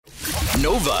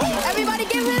Nova. Everybody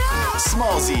give it up!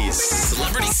 Smallsies.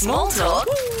 Celebrity Small Talk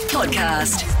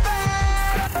Podcast.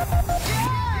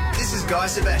 This is Guy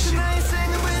Sebastian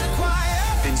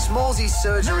in Smallsy's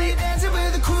surgery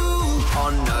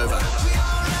on Nova.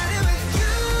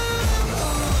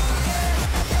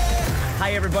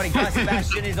 Hey everybody, Guy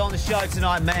Sebastian is on the show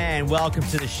tonight. Man, welcome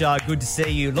to the show. Good to see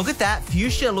you. Look at that.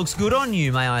 Fuchsia looks good on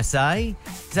you, may I say.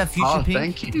 Is that fuchsia pink?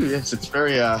 Thank you. Yes, it's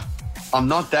very, I'm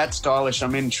not that stylish.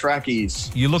 I'm in trackies.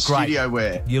 You look great. Studio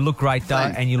wear. You look great, though,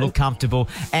 Thanks. and you look comfortable.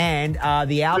 And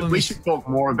the album We is... should talk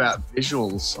more about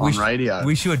visuals on radio.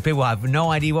 We should. People have no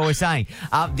idea what we're saying.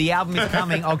 The album is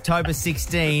coming October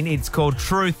 16. It's called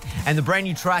Truth, and the brand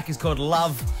new track is called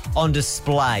Love on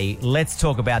Display. Let's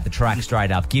talk about the track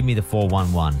straight up. Give me the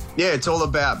 411. Yeah, it's all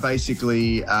about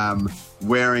basically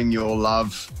wearing your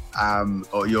love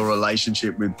or your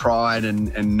relationship with pride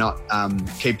and not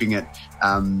keeping it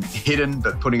hidden,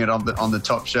 but putting it on the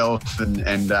top shelf and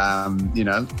you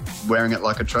know, wearing it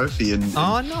like a trophy and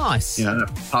Oh, nice. you know,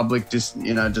 public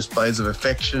displays of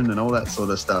affection and all that sort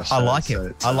of stuff. I So like it.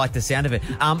 it's, I like the sound of it.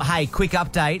 Hey, quick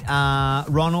update.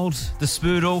 Ronald, the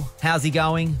Spoodle, how's he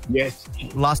going? yes.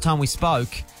 Last time we spoke,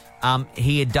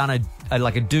 he had done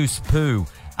a deuce poo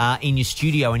in your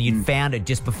studio, and you'd found it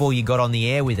just before you got on the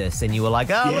air with us, and you were like,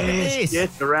 "Oh, look at this!"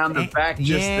 Yes, around the back,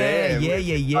 just there.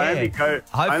 Yeah. I only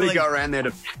Hopefully- go around there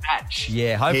to patch.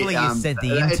 Yeah, hopefully you sent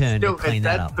the intern to clean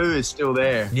that up. That poo is still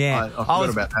there. Yeah, I forgot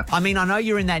about that. I mean, I know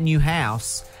you're in that new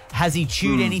house. Has he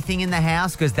chewed anything in the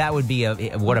house? Because that would be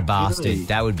what a bastard. Really?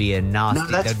 That would be a nasty. No,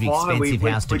 that's that would be why expensive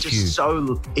house to we're chew. just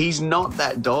so. He's not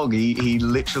that dog. He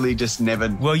literally just never.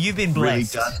 Well, you've been really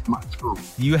blessed. does much wrong.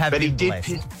 You have But been he did blessed.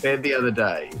 piss bed the other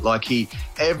day. Like he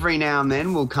every now and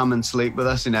then will come and sleep with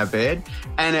us in our bed,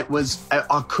 and it was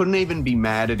I couldn't even be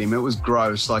mad at him. It was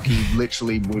gross. Like he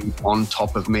literally went on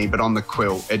top of me, but on the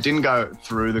quilt. It didn't go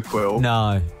through the quilt.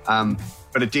 No.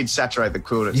 But it did saturate the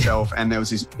quilt itself, and there was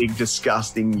this big,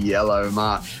 disgusting yellow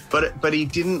mark. But he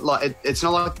didn't like it. It's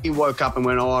not like he woke up and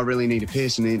went, "Oh, I really need to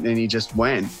piss," and he just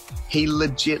went. He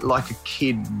legit, like a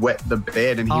kid, wet the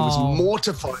bed, and he was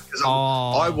mortified because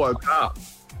I woke up,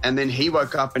 and then he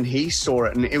woke up and he saw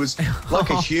it, and it was like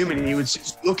a human. And he was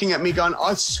just looking at me, going,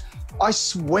 I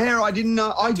swear I didn't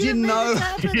know. I didn't know.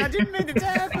 I didn't mean it to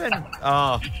happen.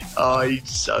 Oh, he's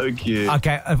so cute.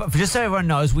 Okay, just so everyone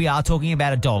knows, we are talking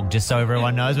about a dog, just so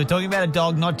everyone knows. We're talking about a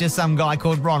dog, not just some guy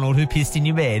called Ronald who pissed in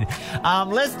your bed.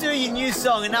 Let's do your new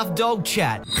song, Enough Dog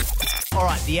Chat. All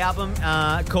right, the album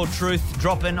called Truth,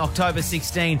 dropping October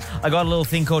 16. I got a little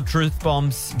thing called Truth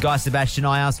Bombs. Guy Sebastian,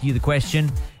 I ask you the question.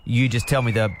 You just tell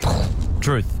me the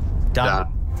truth. Done.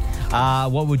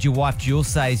 What would your wife Jules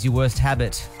say is your worst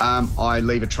habit? I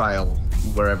leave a trail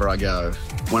wherever I go.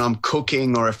 When I'm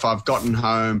cooking or if I've gotten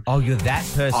home, Oh, you're that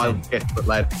person. I'll get to it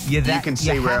later. You're that, You can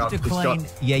see you where have I've to just clean.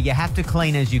 got... Yeah, you have to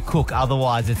clean as you cook.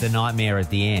 Otherwise, it's a nightmare at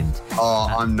the end. Oh,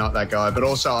 I'm not that guy. But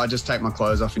also, I just take my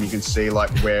clothes off and you can see like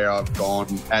where I've gone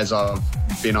as I've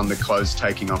been on the clothes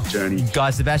taking off journey. Guy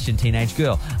Sebastian, teenage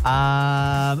girl.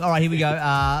 All right, here we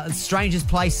go. Strangest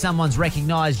place someone's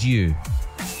recognised you.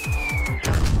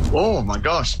 Oh my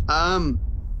gosh.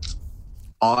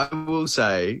 I will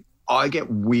say I get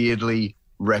weirdly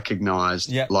recognized.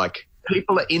 Yep. Like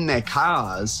people are in their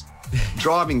cars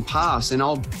driving past and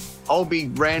I'll be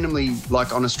randomly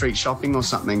like on a street shopping or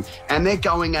something and they're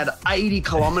going at 80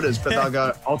 kilometers, but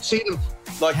I'll see them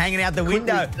like Hanging out the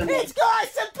window. It's Guy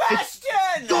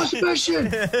Sebastian! Guy Sebastian!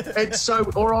 It's so,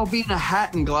 or I'll be in a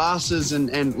hat and glasses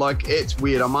and like, it's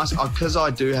weird. Because I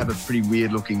do have a pretty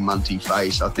weird looking munty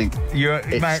face. I think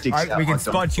it sticks out. We can like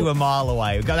spot you a mile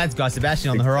away. That's Guy Sebastian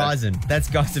on the horizon. That's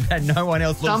Guy Sebastian. No one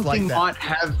else looks like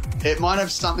that. It might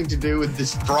have something to do with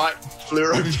this bright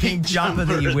fluoro Pink jumper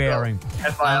that you're wearing.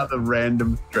 And my other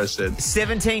random dress sense.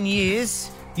 17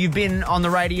 years you've been on the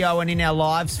radio and in our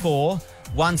lives for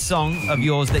one song of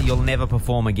yours that you'll never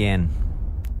perform again.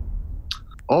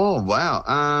 Oh, wow.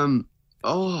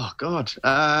 Oh, God.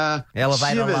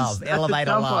 Elevator Shivers. Love. That's a Elevator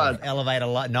tough Love. one. Elevator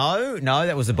Love. No,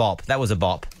 that was a bop. That was a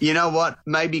bop. You know what?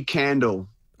 Maybe Candle.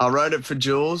 I wrote it for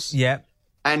Jules. Yep.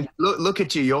 And look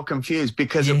at you. You're confused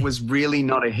because Yeah. it was really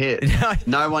not a hit.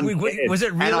 No one cared. Was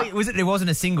it And really? It wasn't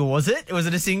a single, was it? Was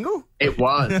it a single? It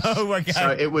was. Oh, okay. So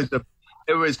it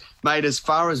was made as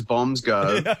far as bombs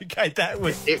go. Okay, that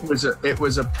was... It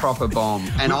was a proper bomb,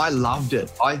 and I loved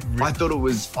it. I thought it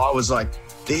was. I was like,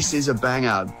 this is a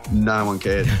banger. No one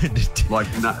cared. Like,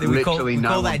 We call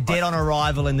no that one. dead on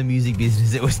arrival in the music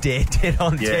business. It was dead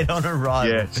on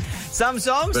arrival. Yes. Some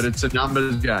songs, But it's a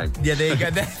numbers game. yeah, there you go.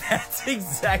 That's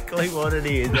exactly what it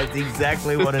is. That's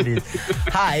exactly what it is.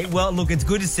 Hey, well, look, it's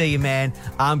good to see you, man.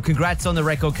 Congrats on the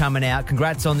record coming out.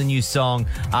 Congrats on the new song.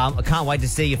 I can't wait to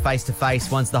see you face to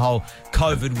face once the whole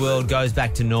COVID world goes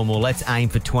back to normal. Let's aim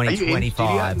for 2025.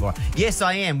 studio? All right. Yes,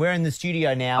 I am. We're in the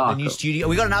studio now. Oh, the new cool. studio.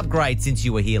 We got an upgrade since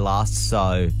you were here last,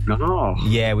 so No.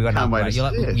 yeah, we got an Can't wait upgrade. to You'll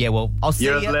see have- it. yeah, well, I'll see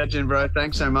You're you. a legend, bro.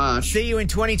 Thanks so much. See you in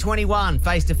 2021,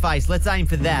 face to face. Let's aim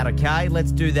for that, okay?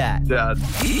 Let's do that.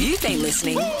 You've been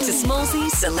listening to Smallsy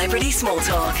Celebrity Small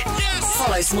Talk.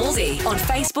 Follow Smallsy on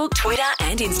Facebook, Twitter,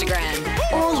 and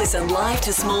Instagram. Or listen live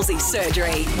to Smallsy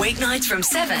Surgery, weeknights from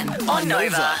 7 on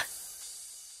Nova.